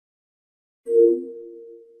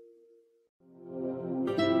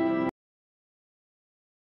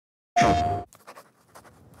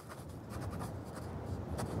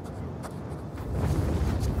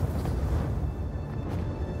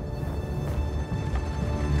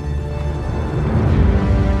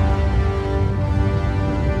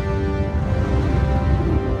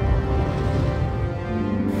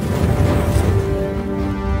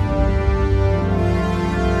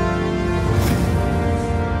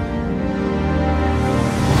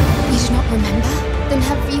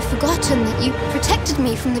forgotten that you protected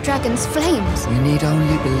me from the dragon's flames. You need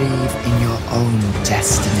only believe in your own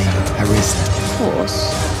destiny, Arisen. Of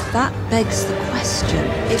course, that begs the question.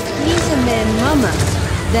 If he's a mere mummer,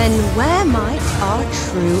 then where might our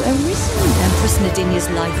true Arisen? Empress Nadinia's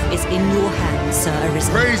life is in your hands, Sir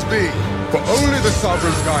Arisen. Praise be, for only the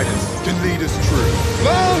Sovereign's guidance can lead us true.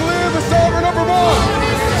 Long live the Sovereign of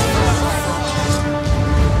Vermont!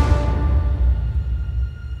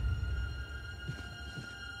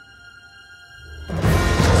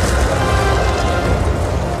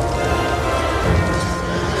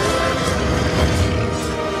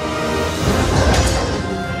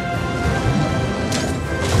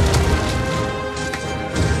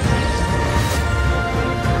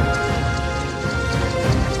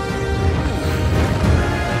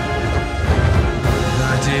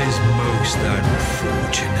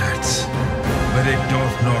 But it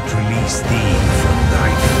doth not release thee from thy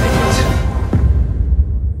fate.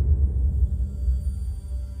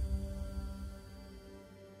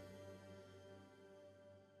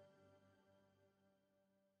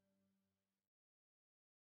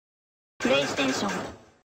 PlayStation.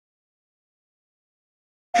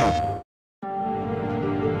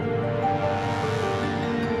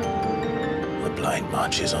 The blind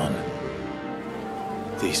march is on.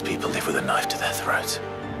 These people live with a knife to their throats.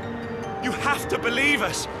 You have to believe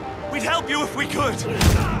us! We'd help you if we could!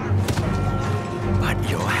 But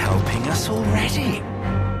you're helping us already.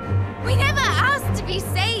 We never asked to be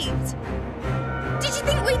saved! Did you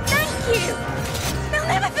think we'd thank you? They'll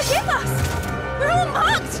never forgive us! We're all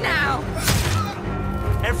marked now!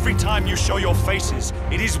 Every time you show your faces,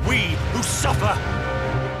 it is we who suffer!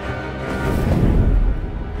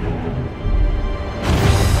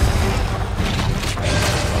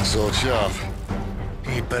 Sword sharp.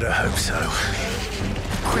 You'd better hope so.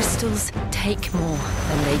 Crystals take more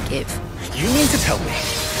than they give. You mean to tell me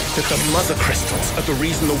that the mother crystals are the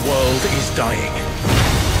reason the world is dying?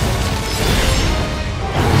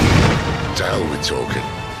 To hell with talking.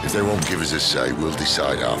 If they won't give us a say, we'll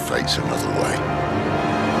decide our fates another way.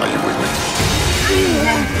 Are you with me? You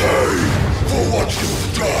will pay for what you've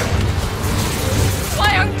done!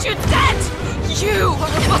 Why aren't you dead? You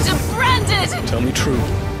are what a branded! Tell me true.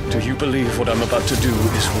 Do you believe what I'm about to do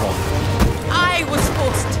is wrong? I was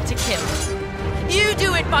forced to kill. You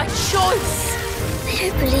do it by choice. They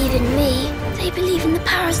don't believe in me. They believe in the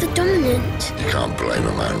powers the dominant. You can't blame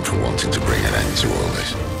a man for wanting to bring an end to all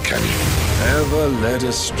this, can you? Ever led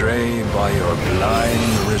astray by your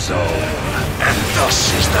blind resolve. And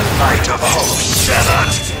thus is the light of hope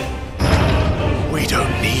severed! We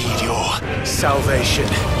don't need your salvation.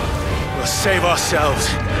 We'll save ourselves,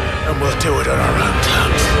 and we'll do it on our own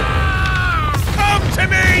terms. Come to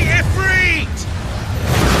me, Ifrit!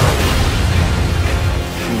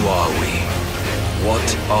 Who are we? What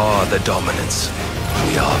are the dominants?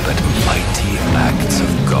 We are but mighty acts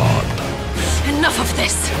of God. Enough of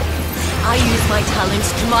this! I use my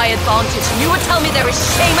talents to my advantage, and you would tell me there is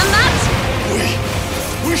shame in that?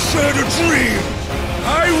 We shared a dream!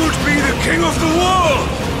 I would be the king of the world!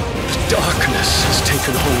 The darkness has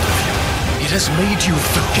taken hold of you. It has made you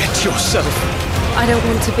forget yourself. I don't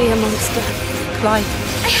want to be a monster. Clive.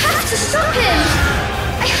 I have to stop him!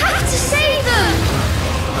 I have to save them!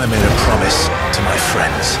 I made a promise to my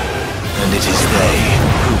friends, and it is they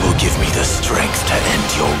who will give me the strength to end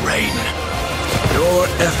your reign. Your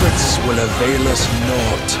efforts will avail us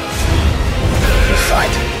naught. We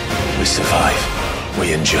fight, we survive,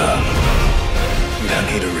 we endure. We don't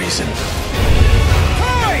need a reason.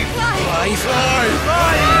 Fly! Fly,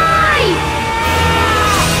 Fly!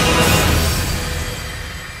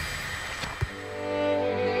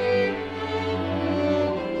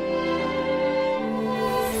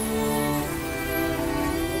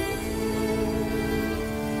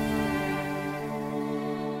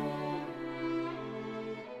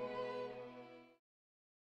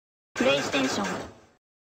 PlayStation.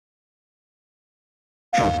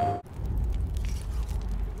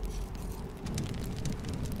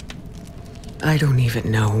 I don't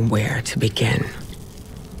even know where to begin.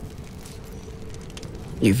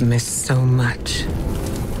 You've missed so much.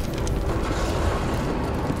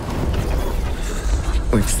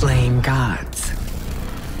 We've slain gods,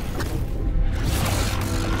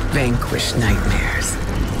 vanquished nightmares,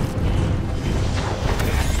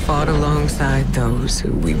 fought alongside those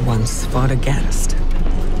who we once fought against.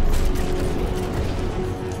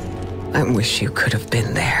 I wish you could have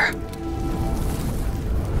been there.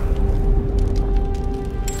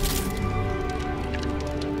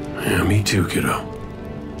 Yeah, me too, kiddo.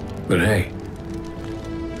 But hey,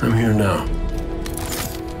 I'm here now.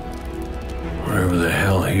 Wherever the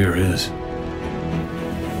hell here is.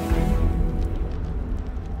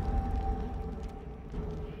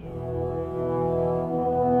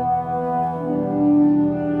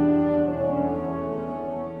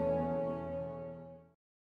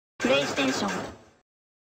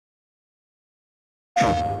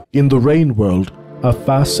 In the Rain world, a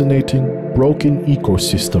fascinating, broken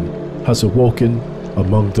ecosystem has awoken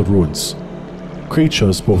among the ruins.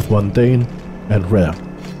 Creatures both mundane and rare,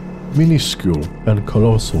 minuscule and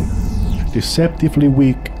colossal, deceptively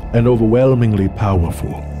weak and overwhelmingly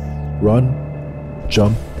powerful, run,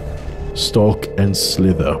 jump, stalk and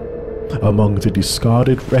slither among the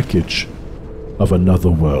discarded wreckage of another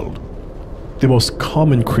world. The most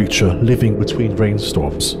common creature living between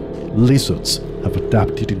rainstorms, lizards, have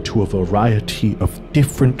adapted into a variety of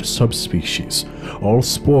different subspecies, all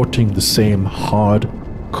sporting the same hard,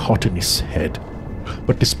 cottonous head,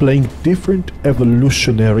 but displaying different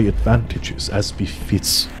evolutionary advantages as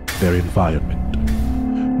befits their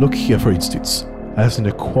environment. Look here, for instance, as an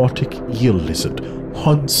aquatic eel lizard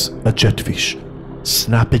hunts a jetfish,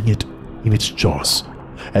 snapping it in its jaws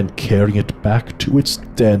and carrying it back to its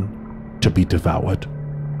den to be devoured.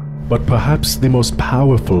 But perhaps the most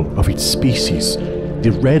powerful of its species,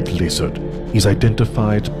 the red lizard, is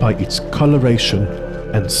identified by its coloration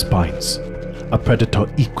and spines, a predator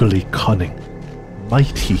equally cunning,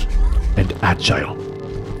 mighty, and agile.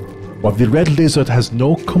 While the red lizard has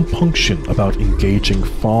no compunction about engaging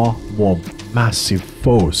far more massive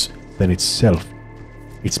foes than itself,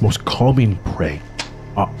 its most common prey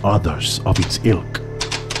are others of its ilk.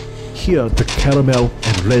 Here the caramel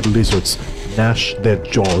and red lizards gnash their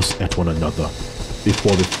jaws at one another,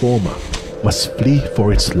 before the former must flee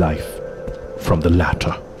for its life from the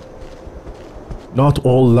latter. Not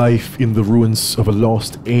all life in the ruins of a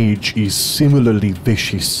lost age is similarly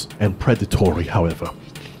vicious and predatory, however.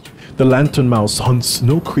 The lantern mouse hunts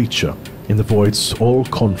no creature and avoids all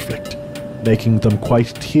conflict, making them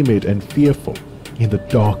quite timid and fearful in the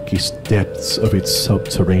darkest depths of its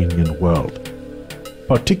subterranean world.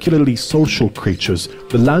 Particularly social creatures,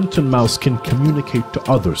 the lantern mouse can communicate to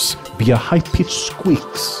others via high-pitched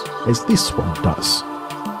squeaks, as this one does.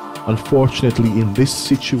 Unfortunately, in this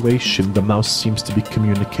situation, the mouse seems to be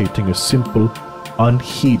communicating a simple,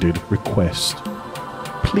 unheeded request.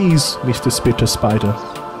 Please, Mr. Spitter Spider,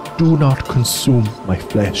 do not consume my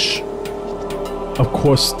flesh. Of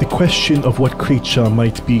course, the question of what creature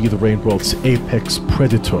might be the Rainworld's apex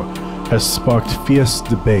predator has sparked fierce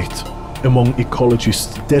debate among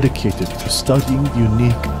ecologists dedicated to studying the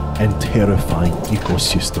unique and terrifying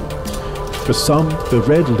ecosystem. For some, the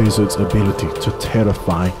red lizard's ability to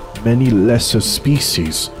terrify many lesser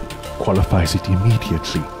species qualifies it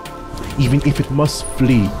immediately, even if it must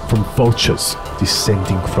flee from vultures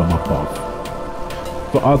descending from above.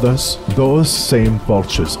 For others, those same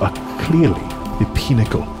vultures are clearly the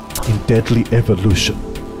pinnacle in deadly evolution,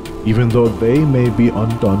 even though they may be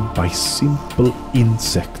undone by simple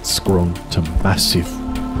insects grown to massive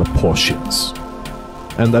proportions.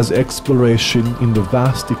 And as exploration in the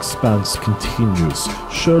vast expanse continues,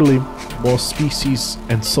 surely more species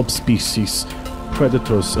and subspecies,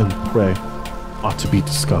 predators and prey are to be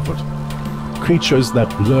discovered. Creatures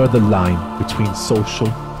that blur the line between social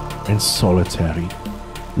and solitary,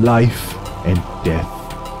 life and death,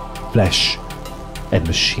 flesh and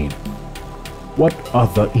machine. What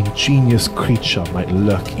other ingenious creature might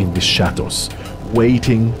lurk in the shadows,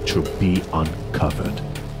 waiting to be uncovered?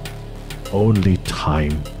 Only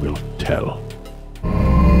time will tell.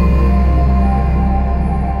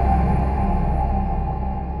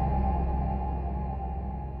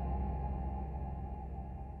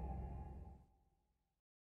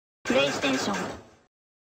 PlayStation